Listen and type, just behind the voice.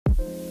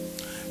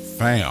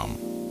fam,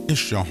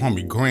 it's your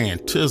homie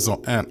Grand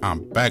Tizzle, and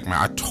I'm back, man.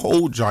 I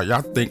told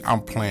y'all think I'm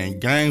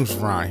playing games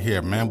around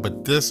here, man,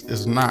 but this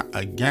is not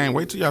a game.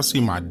 Wait till y'all see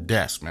my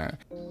desk, man.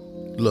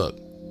 Look,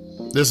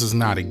 this is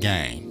not a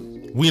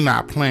game. We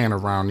not playing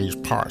around these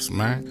parts,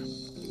 man.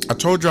 I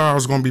told y'all I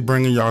was gonna be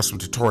bringing y'all some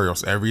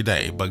tutorials every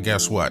day, but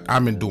guess what?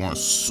 I've been doing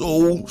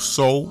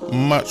so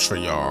much for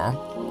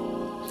y'all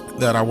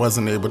that I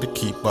wasn't able to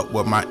keep up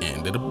with my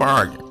end of the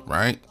bargain,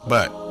 right?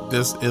 But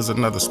this is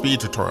another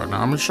speed tutorial.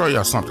 Now I'm gonna show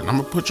y'all something. I'm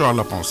gonna put y'all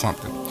up on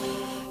something.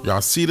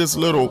 Y'all see this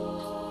little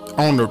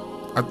on the,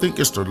 I think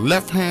it's the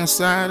left hand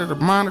side of the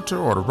monitor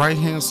or the right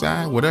hand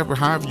side, whatever,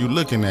 however you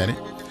looking at it.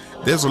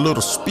 There's a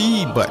little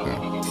speed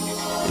button.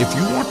 If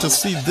you want to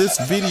see this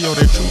video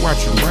that you're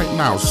watching right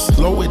now,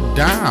 slow it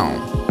down.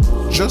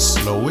 Just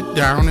slow it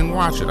down and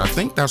watch it. I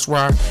think that's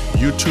why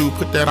YouTube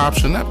put that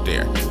option up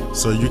there,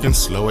 so you can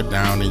slow it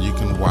down and you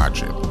can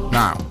watch it.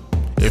 Now,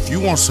 if you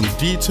want some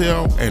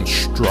detailed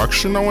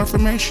instructional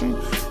information,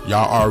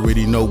 y'all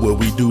already know where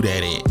we do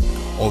that at.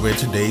 Over at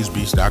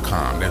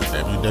todaysbeats.com. That's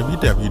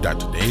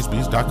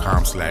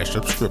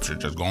www.todaysbeats.com/subscription.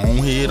 Just go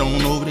ahead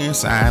on over there and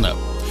sign up.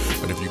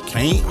 But if you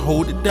can't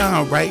hold it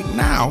down right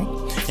now,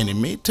 and it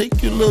may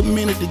take you a little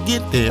minute to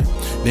get there,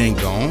 then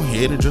go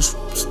ahead and just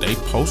stay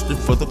posted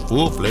for the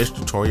full-fledged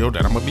tutorial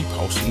that I'm gonna be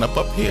posting up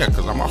here,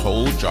 because I'm gonna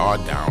hold y'all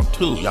down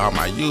too. Y'all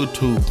my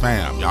YouTube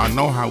fam. Y'all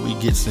know how we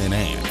get sent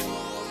in.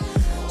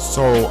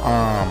 So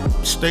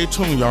stay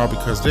tuned, y'all,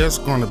 because there's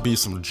going to be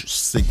some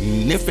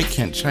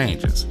significant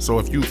changes. So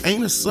if you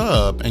ain't a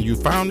sub and you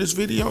found this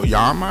video,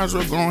 y'all might as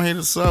well go ahead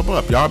and sub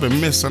up. Y'all been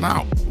missing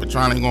out, but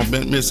y'all ain't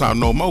gonna miss out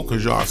no more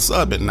because y'all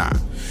subbing now.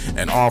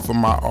 And all for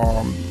my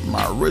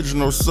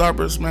original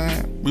subbers,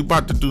 man, we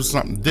about to do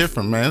something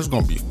different, man. It's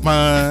gonna be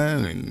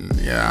fun, and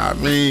yeah, I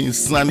mean,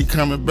 Sonny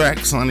coming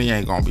back. Sonny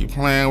ain't gonna be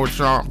playing with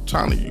y'all. I'm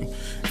telling you.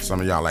 Some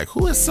of y'all like,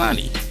 who is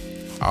Sonny?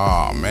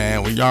 Oh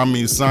man, when y'all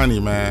meet Sonny,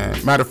 man.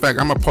 Matter of fact,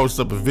 I'm gonna post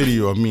up a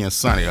video of me and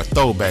Sonny, a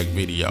throwback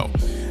video.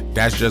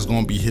 That's just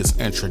gonna be his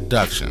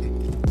introduction.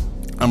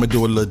 I'm gonna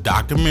do a little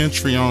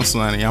documentary on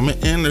Sonny. I'm gonna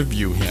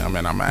interview him,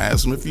 and I'm gonna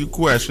ask him a few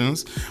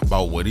questions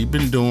about what he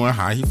been doing,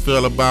 how he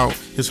feel about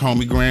his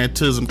homie Grand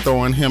Tizzle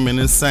throwing him in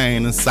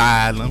insane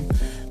asylum,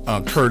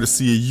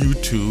 courtesy of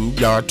YouTube.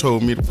 Y'all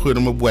told me to put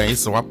him away,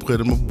 so I put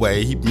him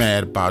away. He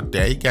mad about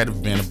that. He got a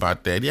vent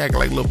about that. He acting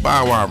like little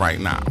Bow Wow right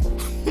now.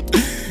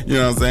 You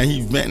know what I'm saying?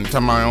 He venting,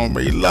 talking about,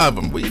 we love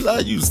him. We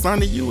love you,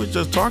 Sonny. You were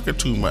just talking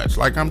too much,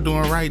 like I'm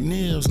doing right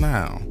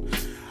now.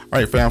 All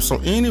right, fam. So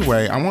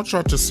anyway, I want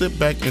y'all to sit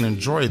back and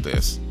enjoy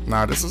this.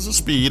 Now, this is a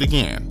speed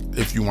again.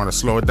 If you want to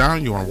slow it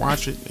down, you want to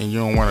watch it, and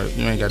you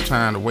ain't got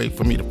time to wait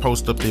for me to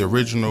post up the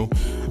original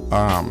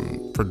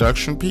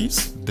production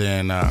piece,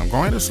 then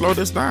go ahead and slow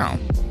this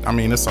down. I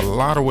mean, there's a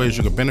lot of ways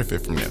you can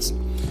benefit from this.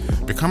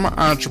 Become an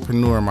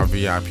entrepreneur in my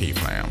VIP,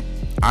 fam.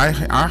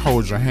 I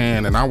hold your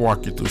hand and I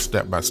walk you through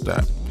step by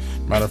step.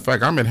 Matter of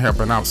fact, I've been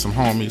helping out some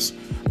homies.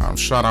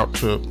 Shout out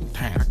to,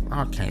 dang,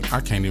 I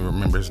can't even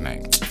remember his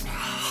name.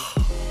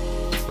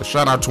 But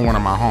shout out to one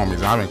of my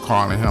homies. I've been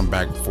calling him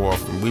back and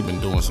forth, and we've been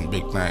doing some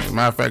big things.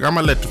 Matter of fact, I'm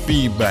gonna let the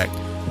feedback.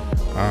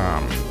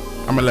 I'm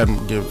gonna let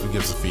him give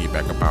some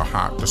feedback about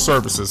how the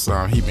services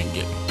he been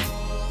getting,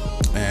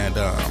 and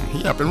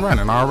he up and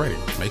running already,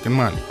 making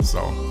money.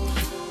 So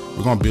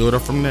we're gonna build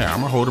up from there.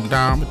 I'm gonna hold him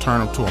down, I'm gonna turn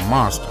him to a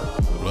monster,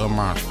 a little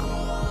monster.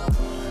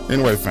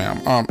 Anyway,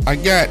 fam, I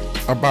got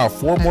about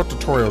 4 more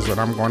tutorials that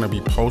I'm going to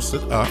be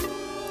posted up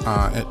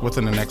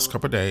within the next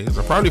couple of days.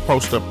 I'll probably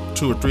post up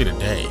 2 or 3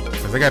 today,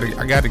 because I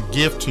gotta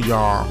give to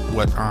y'all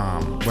what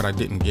I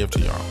didn't give to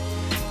y'all.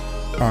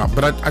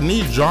 But I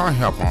need y'all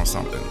help on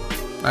something.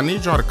 I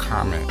need y'all to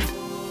comment,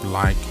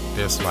 like,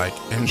 dislike,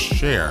 and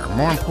share.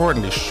 More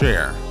importantly,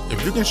 share.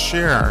 If you can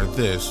share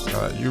this,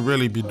 you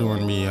really be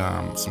doing me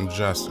some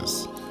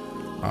justice.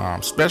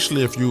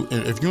 Especially if you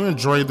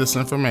enjoy this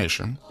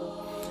information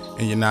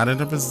and you're not in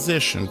a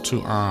position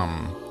to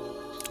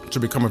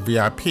become a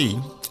VIP.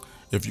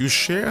 If you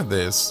share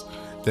this,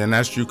 then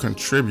that's you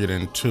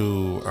contributing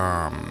to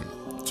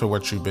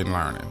what you've been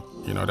learning.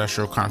 You know, that's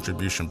your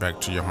contribution back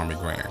to your homie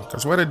Grand.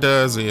 Because what it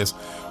does is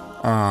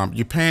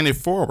you're paying it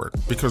forward.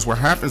 Because what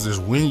happens is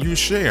when you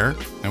share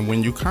and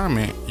when you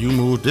comment, you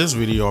move this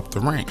video up the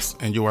ranks,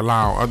 and you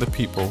allow other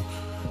people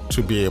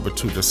to be able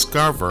to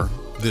discover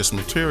this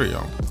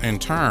material. In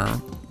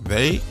turn,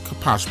 they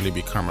could possibly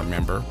become a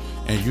member,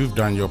 and you've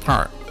done your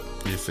part,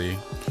 you see.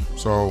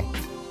 So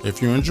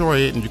if you enjoy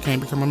it and you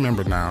can't become a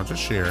member now,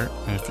 just share it.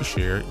 And if you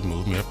share it, you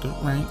move me up the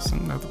ranks,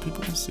 and other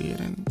people can see it.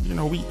 And you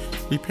know, we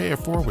pay it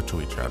forward to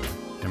each other.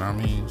 You know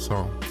what I mean?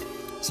 So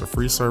it's a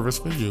free service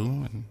for you,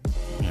 and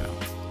you know,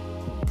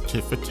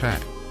 tit for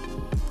tat,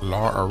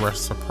 law of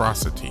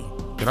reciprocity.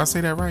 Did I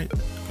say that right?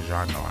 Because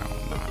y'all know I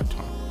don't know how to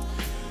talk.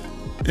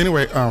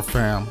 Anyway,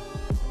 fam,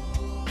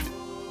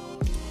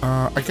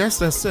 I guess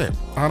that's it.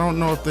 I don't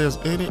know if there's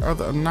any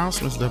other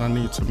announcements that I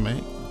need to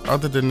make,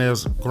 other than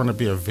there's going to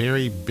be a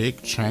very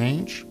big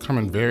change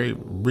coming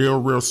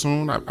real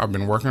soon. I've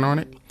been working on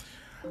it.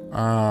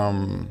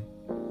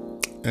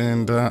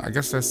 I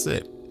guess that's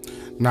it.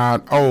 Now,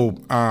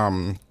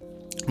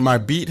 my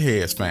beat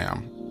heads,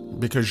 fam,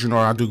 because you know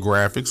I do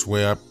graphics,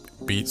 web,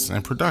 beats,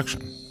 and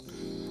production.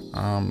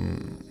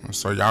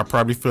 So y'all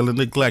probably feeling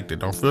neglected.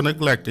 Don't feel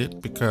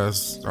neglected,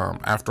 because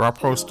after I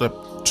post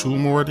up 2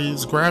 more of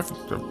these graphic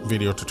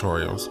video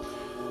tutorials,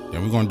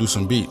 then we're gonna do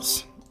some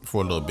beats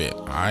for a little bit.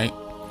 All right.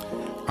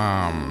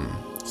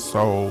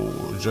 So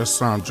just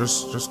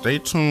stay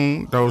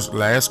tuned. Those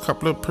last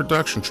couple of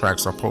production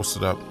tracks I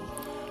posted up,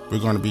 we're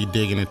gonna be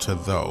digging into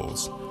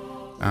those.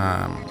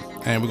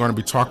 And we're going to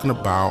be talking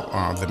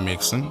about the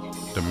mixing,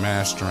 the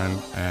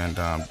mastering, and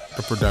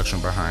the production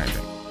behind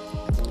it.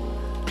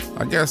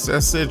 I guess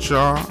that's it,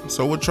 y'all.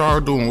 So what y'all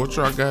doing? What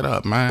y'all got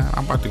up, man?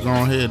 I'm about to go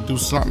ahead and do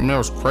something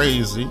else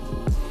crazy.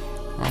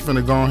 I'm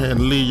finna go ahead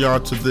and lead y'all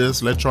to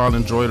this, let y'all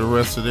enjoy the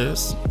rest of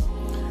this.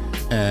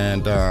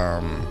 And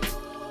I'm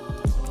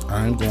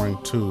going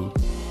to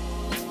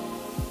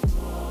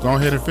go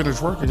ahead and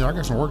finish working. Y'all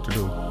got some work to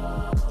do.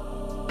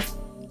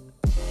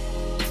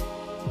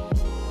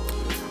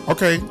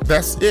 Okay,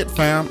 that's it,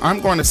 fam. I'm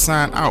going to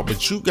sign out,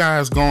 but you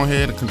guys go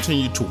ahead and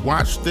continue to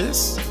watch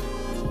this.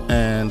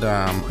 And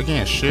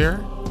again,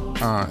 share,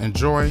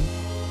 enjoy,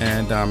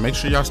 and make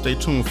sure y'all stay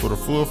tuned for the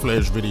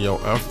full-fledged video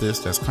of this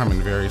that's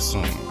coming very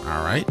soon.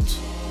 All right?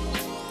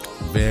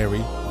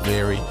 Very,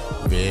 very,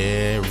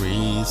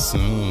 very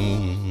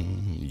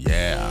soon.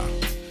 Yeah.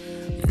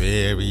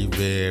 Very,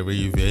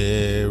 very,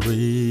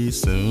 very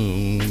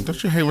soon.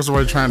 Don't you hate when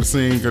somebody trying to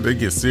sing because they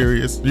get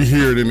serious? You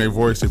hear it in their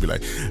voice, they be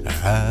like,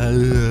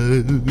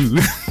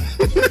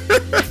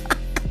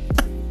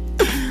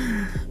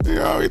 you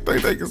know, you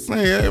think they can sing.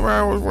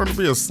 Everybody always want to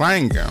be a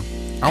singer.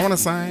 I want to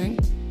sing.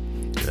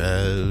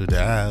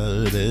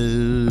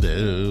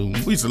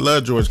 We used to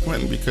love George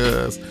Clinton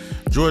because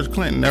George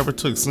Clinton never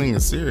took singing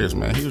serious,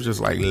 man. He was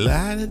just like,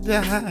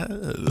 la-da-da,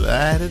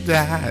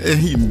 la-da-da. And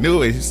he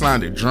knew it. He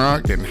sounded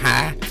drunk and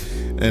high.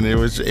 And it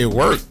worked,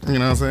 you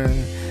know what I'm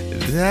saying?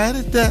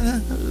 Da-da-da,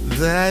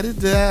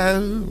 da-da-da.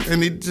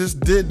 And he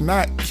just did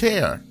not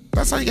care.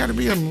 That's how you got to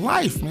be in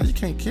life, man. You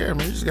can't care,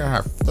 man. You just got to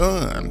have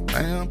fun,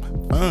 man.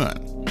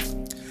 Fun.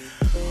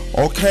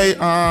 Okay,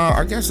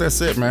 I guess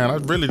that's it, man. I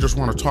really just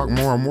want to talk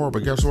more and more,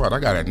 but guess what? I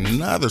got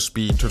another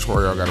speed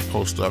tutorial I got to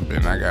post up,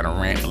 and I got to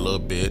rant a little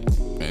bit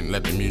and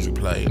let the music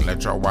play and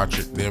let y'all watch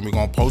it. Then we're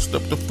going to post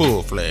up the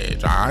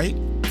full-fledged, all right?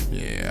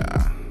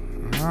 Yeah.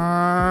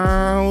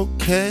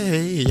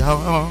 Okay,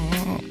 y'all.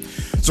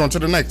 So until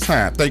the next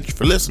time, thank you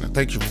for listening.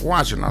 Thank you for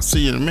watching. I'll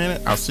see you in a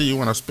minute. I'll see you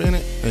when I spin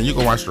it, and you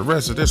can watch the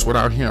rest of this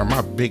without hearing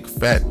my big,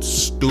 fat,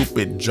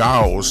 stupid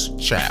jaws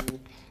chap.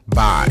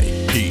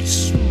 Bye.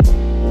 Peace.